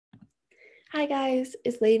Hi guys,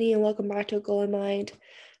 it's Lainey and welcome back to A Goal in Mind.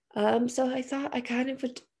 So I thought I kind of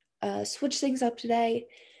would switch things up today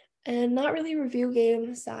and not really review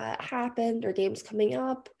games that happened or games coming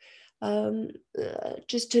up.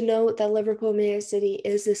 Just to note that Liverpool Man City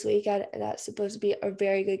is this weekend, and that's supposed to be a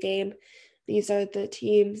very good game. These are the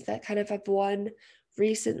teams that kind of have won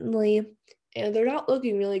recently, and they're not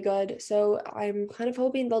looking really good. So I'm kind of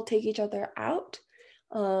hoping they'll take each other out.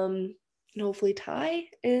 And hopefully tie,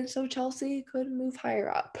 and so Chelsea could move higher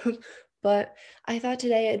up. But I thought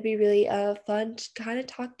today it'd be really fun to kind of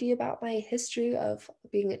talk to you about my history of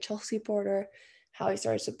being a Chelsea supporter, how I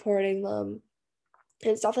started supporting them,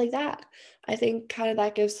 and stuff like that. I think kind of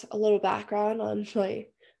that gives a little background on my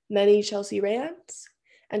many Chelsea rants,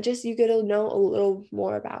 and just you get to know a little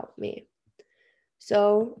more about me.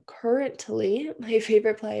 So currently, my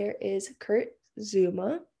favorite player is Kurt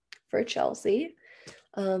Zuma for Chelsea.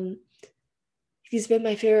 Um, he's been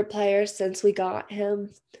my favorite player since we got him.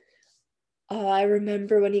 I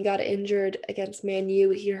remember when he got injured against Man U,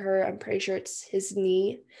 he hurt, I'm pretty sure it's his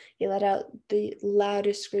knee. He let out the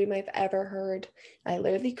loudest scream I've ever heard. I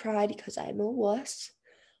literally cried because I'm a wuss.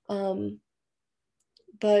 Um,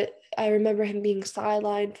 but I remember him being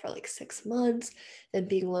sidelined for like 6 months, then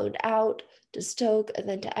being loaned out to Stoke and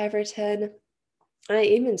then to Everton. And I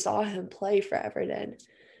even saw him play for Everton.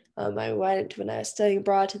 I went when I was studying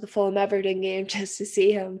abroad to the Fulham Everton game just to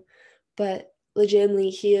see him. But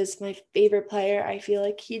legitimately, he is my favorite player. I feel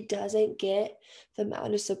like he doesn't get the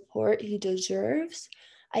amount of support he deserves.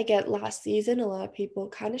 I get last season, a lot of people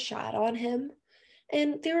kind of shot on him.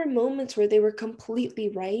 And there were moments where they were completely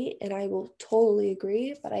right, and I will totally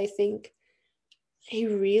agree. But I think he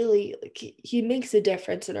really he makes a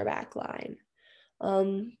difference in our back line.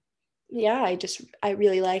 Um, yeah, I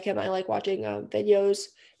really like him. I like watching videos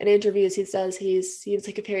and interviews he says. He seems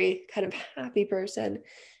like a very kind of happy person.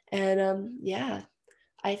 And yeah,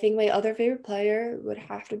 I think my other favorite player would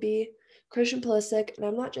have to be Christian Pulisic. And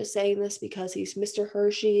I'm not just saying this because he's Mr.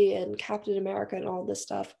 Hershey and Captain America and all this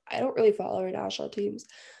stuff. I don't really follow our national teams.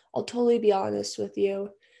 I'll totally be honest with you.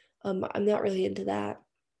 I'm not really into that.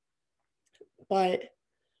 But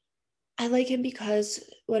I like him because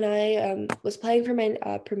when I was playing for my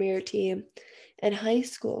premier team in high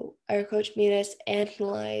school, our coach made us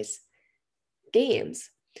analyze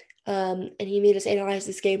games. And he made us analyze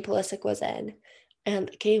this game Pulisic was in. And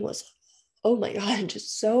the game was, oh my God,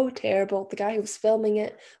 just so terrible. The guy who was filming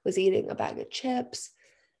it was eating a bag of chips.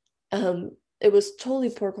 It was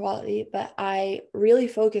totally poor quality, but I really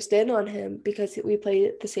focused in on him because we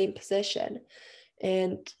played the same position.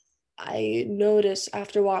 And I noticed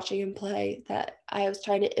after watching him play that I was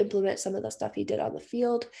trying to implement some of the stuff he did on the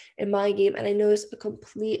field in my game, and I noticed a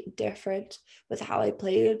complete difference with how I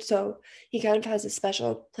played. So he kind of has a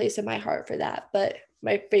special place in my heart for that. But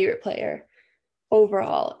my favorite player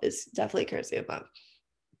overall is definitely Kurtzuma.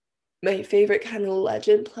 My favorite kind of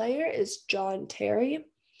legend player is John Terry.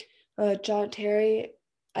 John Terry,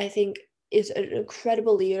 I think, is an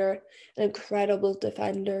incredible leader, an incredible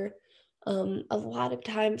defender. A lot of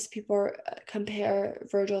times people compare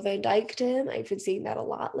Virgil van Dijk to him. I've been seeing that a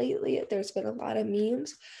lot lately. There's been a lot of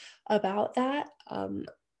memes about that.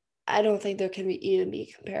 I don't think there can even be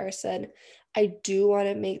a comparison. I do want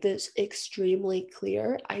to make this extremely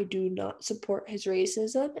clear. I do not support his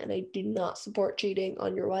racism and I do not support cheating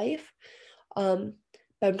on your wife. Um,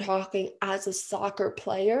 but I'm talking as a soccer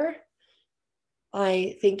player.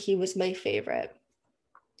 I think he was my favorite.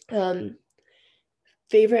 Um,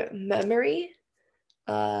 Favorite memory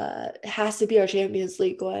has to be our Champions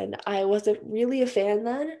League win. I wasn't really a fan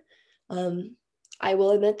then. Um, I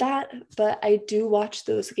will admit that, but I do watch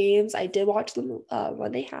those games. I did watch them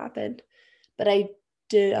when they happened, but I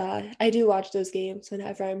do watch those games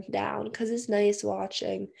whenever I'm down because it's nice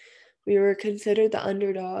watching. We were considered the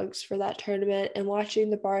underdogs for that tournament, and watching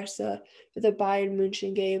the Barca for the Bayern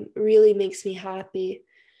Munich game really makes me happy.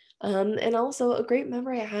 And also a great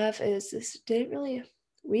memory I have is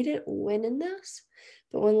we didn't win in this,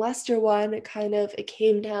 but when Leicester won, it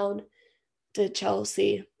came down to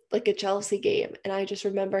Chelsea, like a Chelsea game. And I just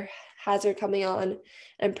remember Hazard coming on. And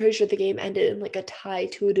I'm pretty sure the game ended in like a tie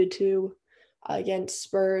 2-2 against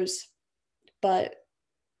Spurs. But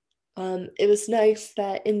it was nice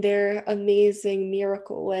that in their amazing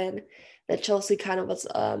miracle win, that Chelsea kind of was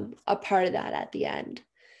a part of that at the end.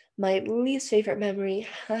 My least favorite memory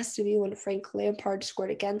has to be when Frank Lampard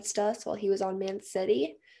scored against us while he was on Man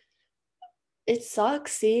City. It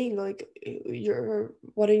sucks seeing like your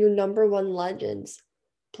one of your number one legends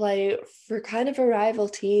play for kind of a rival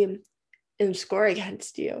team and score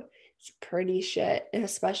against you. It's pretty shit, and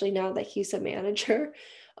especially now that he's a manager.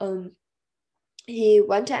 Um, He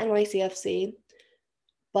went to NYCFC,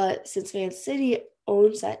 but since Man City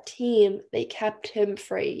owns that team, they kept him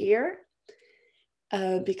for a year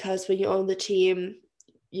because when you own the team,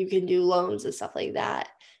 you can do loans and stuff like that.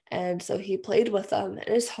 And so he played with them, and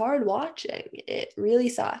it's hard watching. It really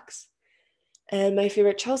sucks. And my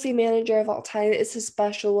favorite Chelsea manager of all time is a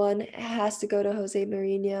special one. It has to go to Jose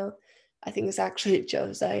Mourinho. I think it's actually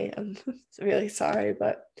Jose. I'm really sorry,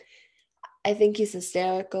 but I think he's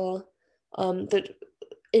hysterical. The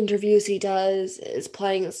interviews he does, his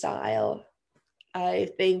playing style, I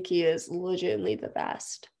think he is legitimately the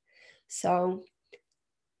best. So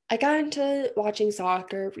I got into watching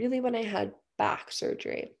soccer really when I had back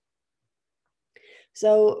surgery.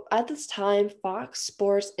 So at this time, Fox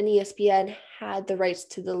Sports and ESPN had the rights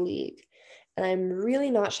to the league. And I'm really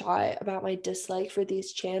not shy about my dislike for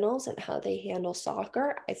these channels and how they handle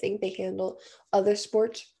soccer. I think they handle other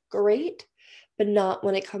sports great, but not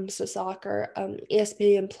when it comes to soccer.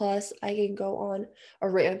 ESPN Plus, I can go on a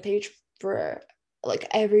rampage for like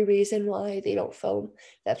every reason why they don't film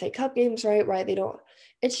the FA Cup games right, why they don't.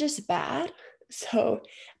 It's just bad. So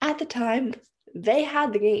at the time, they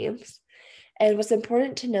had the games. And what's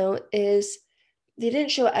important to note is they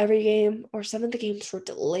didn't show every game, or some of the games were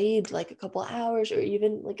delayed like a couple hours or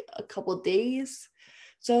even like a couple days.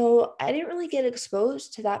 So I didn't really get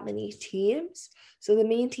exposed to that many teams. So the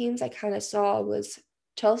main teams I kind of saw was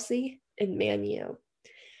Chelsea and Man U.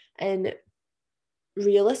 And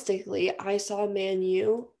realistically, I saw Man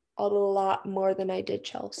U a lot more than I did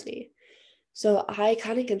Chelsea. So I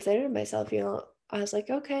kind of considered myself, I was like,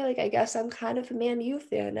 okay, like I guess I'm kind of a Man U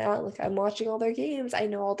fan now. Like I'm watching all their games, I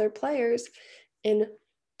know all their players. And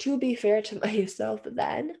to be fair to myself,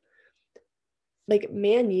 then, like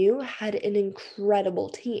Man U had an incredible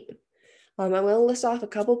team. I'm going to list off a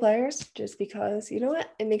couple players just because, you know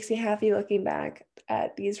what? It makes me happy looking back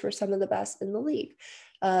at these were some of the best in the league.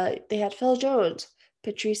 They had Phil Jones,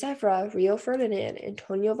 Patrice Evra, Rio Ferdinand,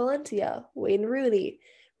 Antonio Valencia, Wayne Rooney,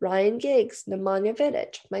 Ryan Giggs, Nemanja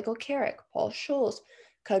Vidic, Michael Carrick, Paul Scholes,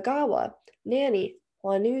 Kagawa, Nani,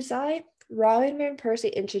 Juan Zai, Robin Van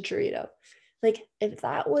Persie, and Chicharito. Like, if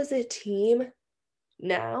that was a team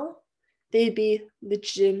now, they'd be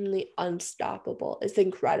legitimately unstoppable. It's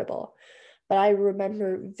incredible. But I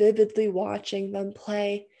remember vividly watching them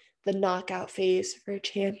play the knockout phase for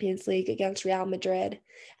Champions League against Real Madrid.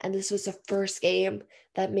 And this was the first game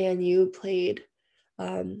that Man U played.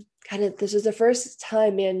 This was the first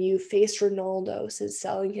time Man U faced Ronaldo since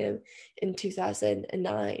selling him in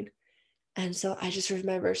 2009. And so I just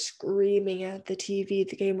remember screaming at the TV.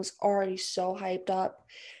 The game was already so hyped up.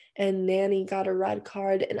 And Nani got a red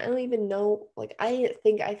card. And I don't even know, like, I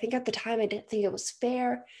think at the time I didn't think it was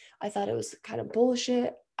fair. I thought it was kind of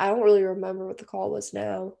bullshit. I don't really remember what the call was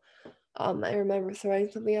now. I remember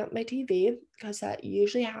throwing something at my TV because that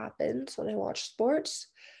usually happens when I watch sports.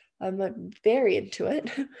 I'm very into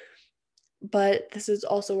it. But this is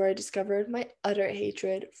also where I discovered my utter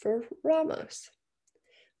hatred for Ramos,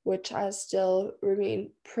 which has still remained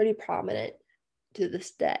pretty prominent to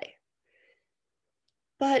this day.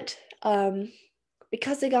 But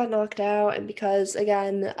because they got knocked out and because,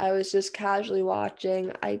 again, I was just casually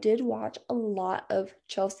watching, I did watch a lot of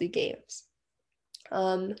Chelsea games.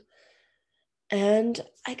 And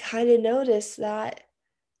I kind of noticed that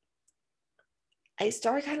I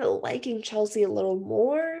started kind of liking Chelsea a little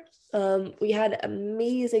more. We had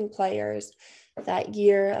amazing players that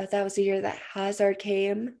year. That was the year that Hazard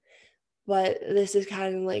came. But this is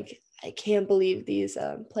kind of like, I can't believe these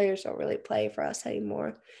players don't really play for us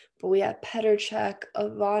anymore. But we have Petr Cech,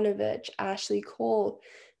 Ivanovic, Ashley Cole,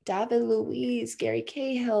 David Luiz, Gary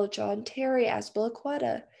Cahill, John Terry,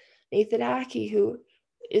 Azpilicueta, Nathan Ake, who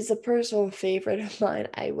is a personal favorite of mine.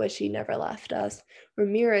 I wish he never left us.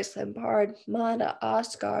 Ramirez, Lampard, Mata,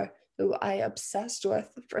 Oscar, who I obsessed with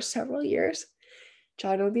for several years.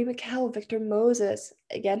 John Obi Mikel, Victor Moses,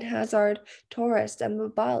 again Hazard, Torres, Demba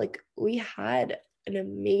Ba. Like, we had an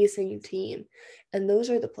amazing team. And those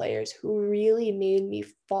are the players who really made me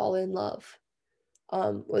fall in love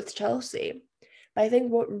with Chelsea. But I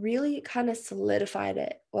think what really kind of solidified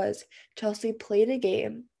it was Chelsea played a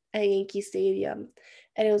game at Yankee Stadium.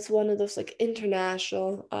 And it was one of those like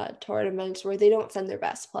international tournaments where they don't send their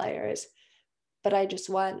best players. But I just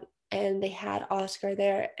went and they had Oscar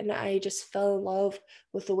there, and I just fell in love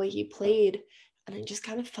with the way he played, and I just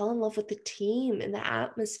kind of fell in love with the team and the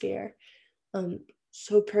atmosphere.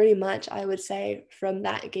 So pretty much I would say from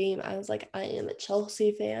that game, I was like, I am a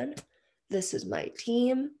Chelsea fan. This is my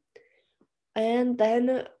team. And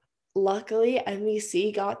then luckily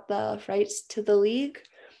NBC got the rights to the league.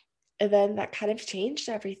 And then that kind of changed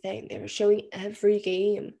everything. They were showing every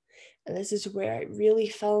game. And this is where I really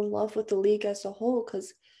fell in love with the league as a whole,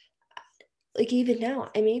 because like even now,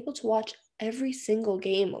 I'm able to watch every single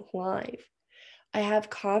game live. I have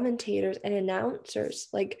commentators and announcers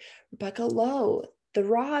like Rebecca Lowe, the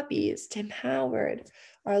Robbies, Tim Howard,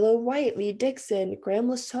 Arlo White, Lee Dixon, Graham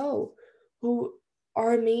Lasso, who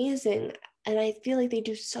are amazing. And I feel like they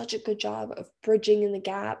do such a good job of bridging in the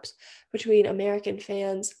gaps between American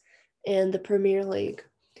fans and the Premier League.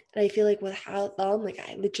 And I feel like without them, like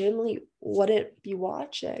I legitimately wouldn't be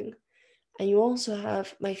watching. And you also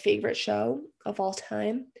have my favorite show of all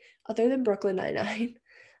time, other than Brooklyn Nine-Nine,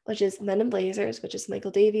 which is Men in Blazers, which is Michael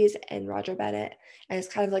Davies and Roger Bennett. And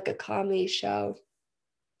it's kind of like a comedy show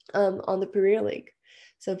on the Premier League.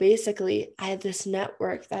 So basically, I had this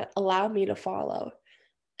network that allowed me to follow.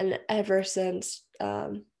 And ever since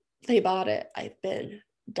they bought it, I've been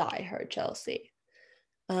diehard Chelsea.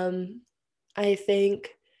 I think,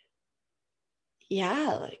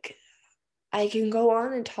 yeah, like I can go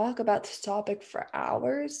on and talk about this topic for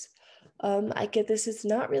hours. I get this, it's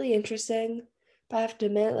not really interesting, but I have to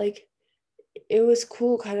admit, like, it was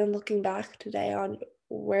cool kind of looking back today on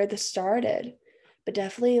where this started. But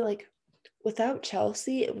definitely, like, without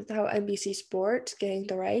Chelsea and without NBC Sports getting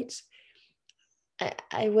the rights,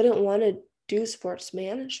 I wouldn't want to do sports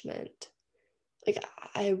management. Like,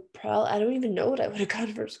 I don't even know what I would have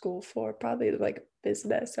gone for school for. Probably like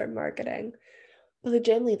business or marketing. But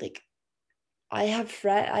legitimately, like, I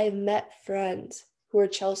have met friends who are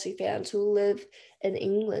Chelsea fans who live in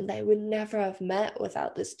England I would never have met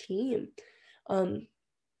without this team. Um,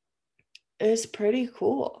 it's pretty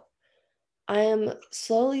cool. I am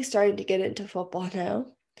slowly starting to get into football now.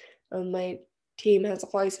 My team has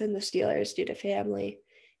always been the Steelers due to family,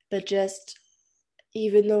 but just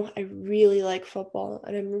even though I really like football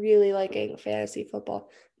and I'm really liking fantasy football,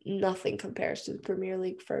 nothing compares to the Premier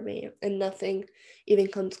League for me. And nothing even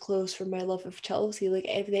comes close for my love of Chelsea. Like,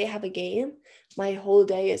 if they have a game, my whole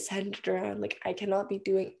day is centered around, like, I cannot be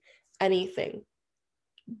doing anything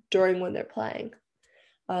during when they're playing.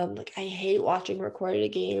 Like, I hate watching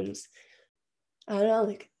recorded games. I don't know,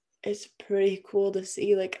 like, it's pretty cool to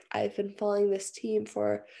see. Like, I've been following this team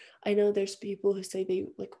for, I know there's people who say they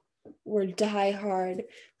like were diehard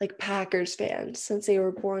like Packers fans since they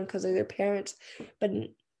were born because of their parents, but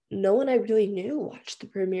no one I really knew watched the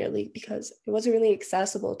Premier League because it wasn't really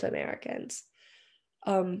accessible to Americans.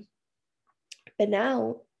 Um, but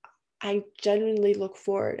now I genuinely look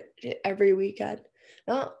forward to every weekend,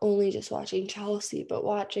 not only just watching Chelsea, but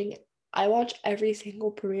I watch every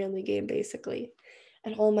single Premier League game basically.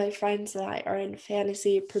 And all my friends and I are in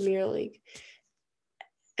fantasy Premier League.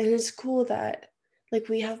 And it's cool that like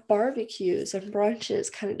we have barbecues and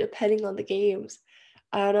brunches kind of depending on the games.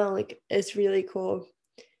 I don't know, like it's really cool.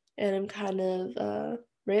 And I'm kind of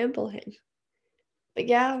rambling. But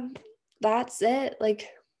yeah, that's it. Like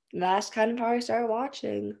that's kind of how I started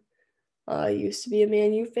watching. I used to be a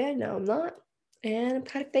Man U fan, now I'm not. And I'm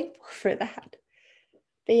kind of thankful for that.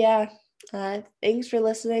 But yeah, thanks for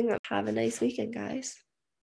listening. Have a nice weekend, guys.